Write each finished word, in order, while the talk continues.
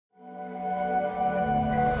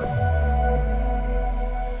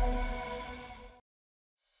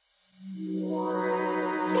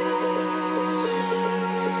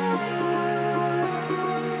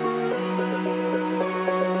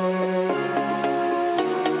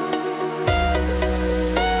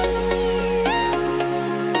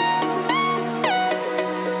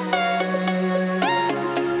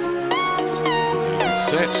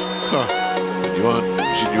set.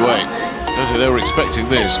 Jinwei. I don't think they were expecting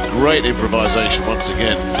this. Great improvisation once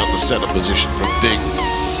again at the center position from Ding,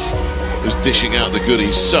 who's dishing out the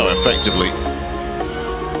goodies so effectively.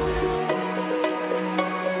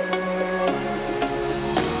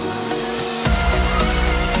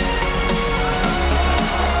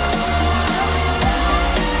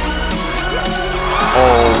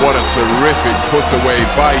 Oh, what a terrific put away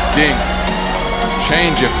by Ding.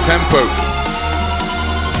 Change of tempo.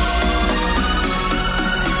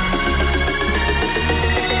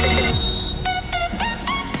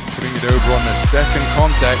 Putting it over on the second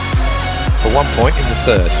contact. For 1 point in the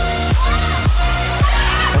third.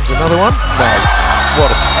 Comes another one. No.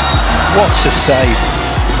 What a save.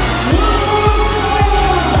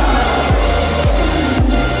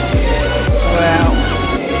 Wow.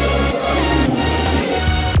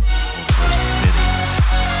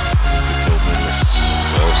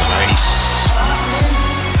 Serves an ace.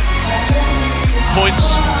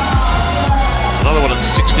 Points. Another one at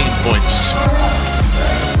 16 points.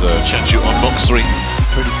 And Chachu on box 3.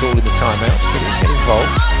 Pretty cool in the timeouts, but he'll get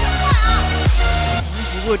involved. As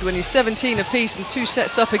he would when he's 17 apiece and 2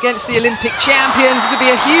 sets up against the Olympic champions. This will be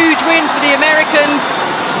a huge win for the Americans.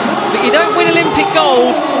 But you don't win Olympic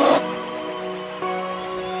gold.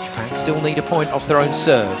 Japan still need a point off their own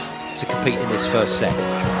serve to compete in this first set.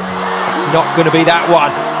 It's not going to be that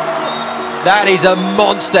one. That is a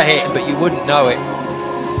monster hit, but you wouldn't know it.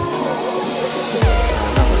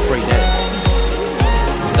 Another 3 there.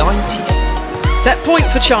 90. Set point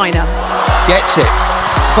for China. Gets it.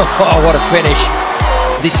 Oh, what a finish.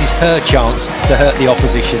 This is her chance to hurt the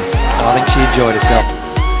opposition. I think she enjoyed herself.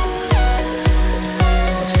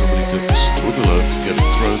 That's Dominika Strudelo getting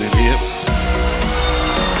thrown in here.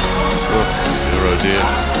 Oh dear.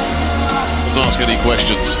 Doesn't ask any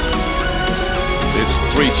questions. It's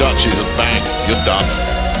 3 touches and bang, you're done.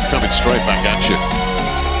 Coming straight back at you.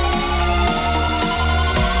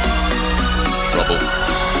 Trouble.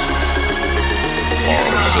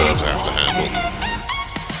 Horrible serve to have to handle.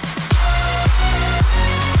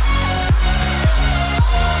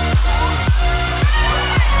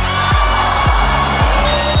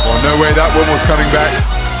 Well, no way that one was coming back.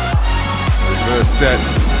 First set,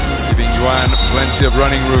 giving Yuan plenty of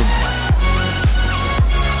running room.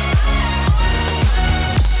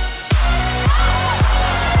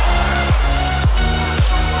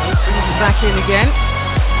 Back in again.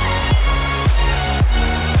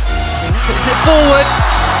 Puts it forward.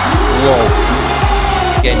 Whoa.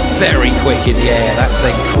 Again, very quick in the air. That's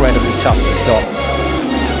incredibly tough to stop.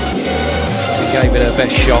 She gave it her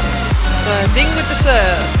best shot. So Ding with the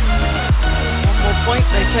serve. 1 more point.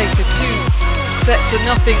 They take a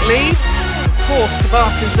 2-0 lead. Of course,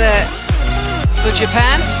 Kabata's there for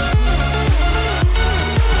Japan.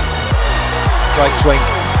 Great swing.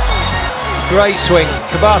 Great swing.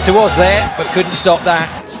 Kabata was there, but couldn't stop that.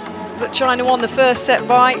 But China won the first set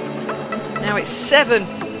by. Now it's 7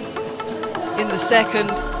 in the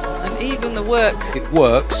second, and even the work. It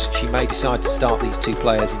works. She may decide to start these 2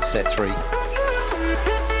 players in set 3.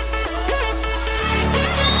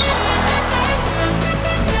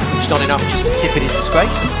 Just not enough just to tip it into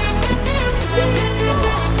space.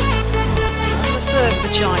 The serve for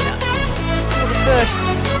China. For the first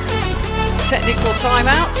technical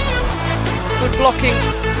timeout. Good blocking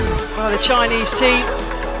by the Chinese team.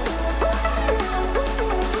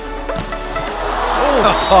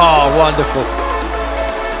 Oh, wonderful.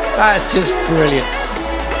 That's just brilliant.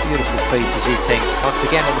 Beautiful feed to Dīng. Once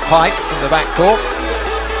again on the pipe from the back court.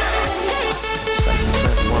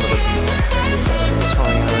 Certainly one of the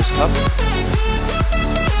tying arrows club.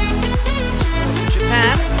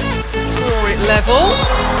 Japan to draw it level.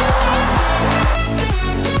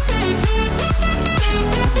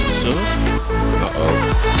 Serve.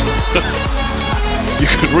 You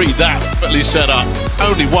could read that, but Lee set up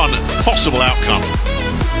only one possible outcome.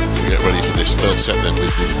 We get ready for this third set then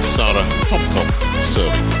with Sara Tomkop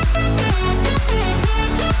serving.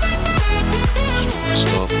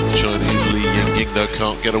 Start the Chinese. Li Yingying though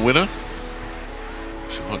can't get a winner.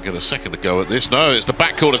 She might get a second to go at this. No, it's the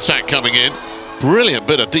backcourt attack coming in. Brilliant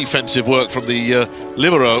bit of defensive work from the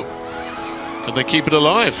libero. Can they keep it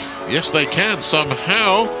alive? Yes, they can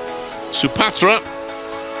somehow. Supatra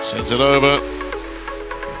sends it over.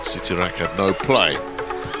 Sitirak had no play.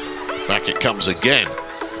 Back it comes again.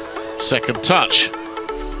 Second touch.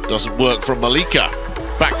 Doesn't work from Malika.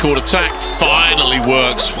 Backcourt attack finally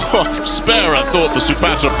works. What spare a thought for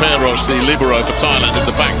Supatra Perosh, the libero for Thailand in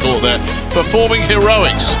the backcourt there. Performing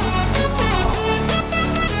heroics.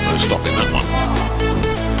 No stopping that one.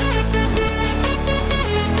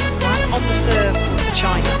 On the serve for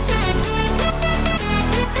China.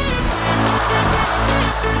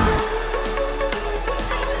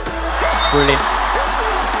 Brilliant.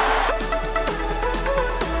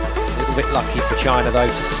 A little bit lucky for China though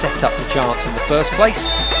to set up the chance in the first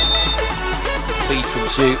place. The feed from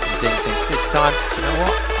Zhu, and Ding thinks this time, you know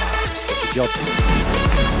what? I'll just get the job.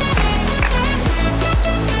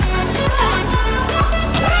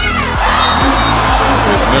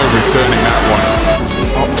 There's no returning that one.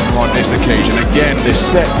 Optimal on this occasion. Again, this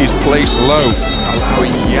set is placed low,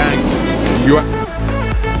 allowing Yang Yuan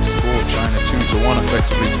score China 2-1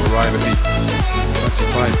 effectively to arrive at the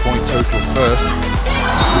 25-point total first.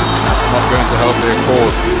 That's not going to help their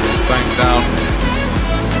cause. Spanked down.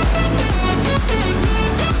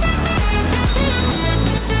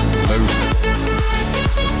 Close.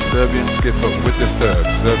 Serbian skipper with the serve.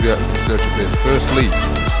 Serbia in search of their first lead.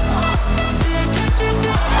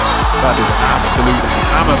 That is an absolute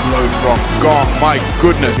hammer blow from Gong. My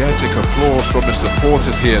goodness. Gigantic applause from the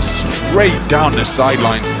supporters here, straight down the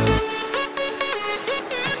sidelines.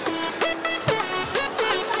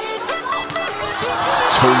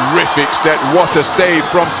 Terrific set. What a save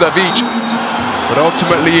from Savic. But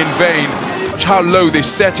ultimately in vain. Watch how low this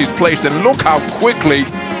set is placed and look how quickly.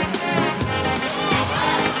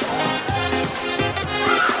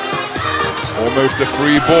 Almost a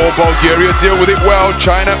free ball. Bulgaria deal with it well.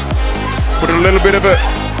 China put a little bit of a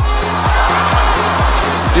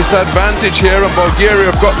disadvantage here, and Bulgaria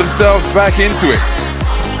have got themselves back into it.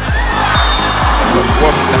 But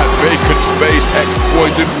wasn't that vacant space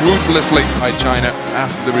exploited ruthlessly by China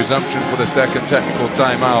after the resumption for the second technical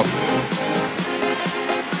timeout.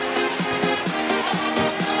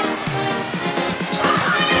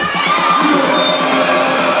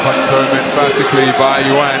 Punt home emphatically by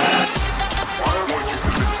Yuan.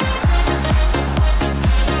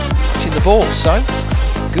 The ball, so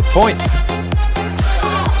good point.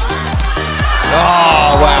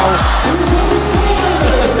 Oh wow.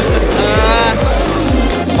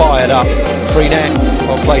 Fired up. Free net.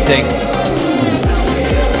 Well played, Ding.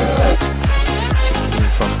 In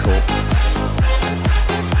front court.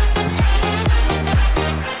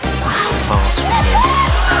 Pass from him.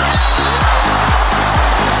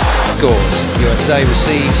 Scores. USA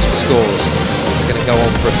receives, scores. It's going to go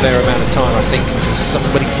on for a fair amount of time, I think, until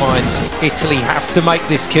somebody finds Italy have to make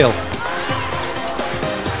this kill.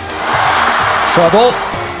 Trouble.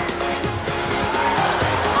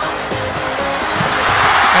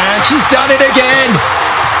 And she's done it again.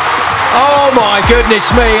 Oh my goodness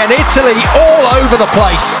me, and Italy all over the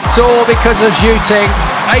place. It's all because of Zhu Ting,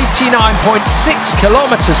 89.6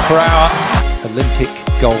 kilometers per hour. Olympic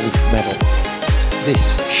gold medal.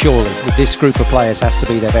 This, surely, with this group of players, has to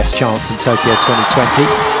be their best chance in Tokyo 2020.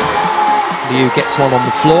 Liu gets one on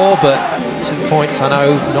the floor, but 2 points, I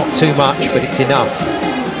know, not too much, but it's enough.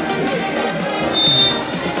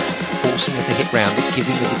 Forcing her to hit round it,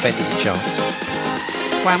 giving the defenders a chance.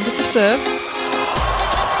 Wham with the serve.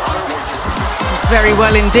 Very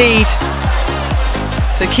well indeed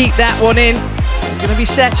to keep that one in. It's going to be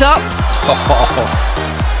set up.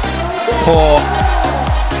 Poor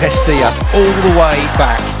Hestia all the way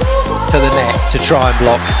back to the net to try and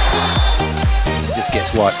block. It just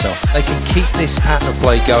gets wiped off. They can keep this pattern of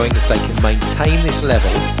play going if they can maintain this level.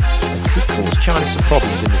 It could cause China some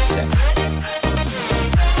problems in this set.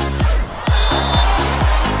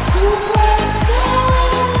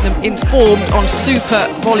 Them informed on super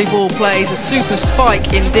volleyball plays, a super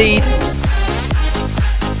spike indeed.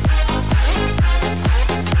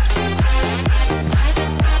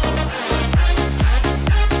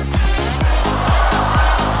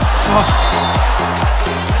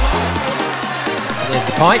 There's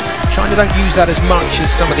the pipe. China don't use that as much as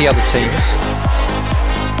some of the other teams.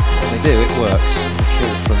 When they do, it works. The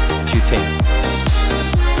kill from Zhu Ting.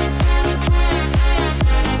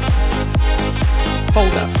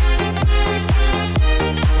 Hold up.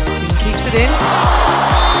 Team keeps it in.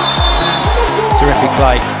 Terrific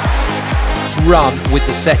play. Run with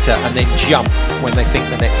the setter and then jump when they think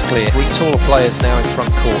the net's clear. 3 taller players now in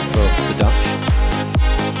front court for the Dutch.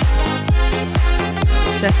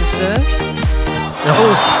 Setter serves.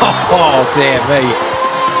 Oh dear me.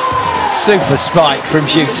 Super spike from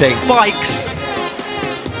Zhu Ting. Spikes.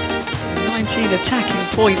 19 attacking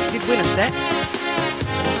points. Did win a set.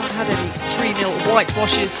 Not had any 3-0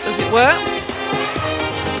 whitewashes, as it were.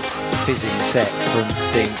 Fizzing set from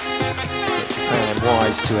Ding. Japan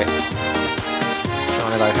wise to it.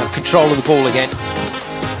 China though have control of the ball again.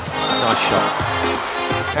 Nice shot.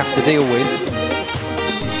 Have to deal with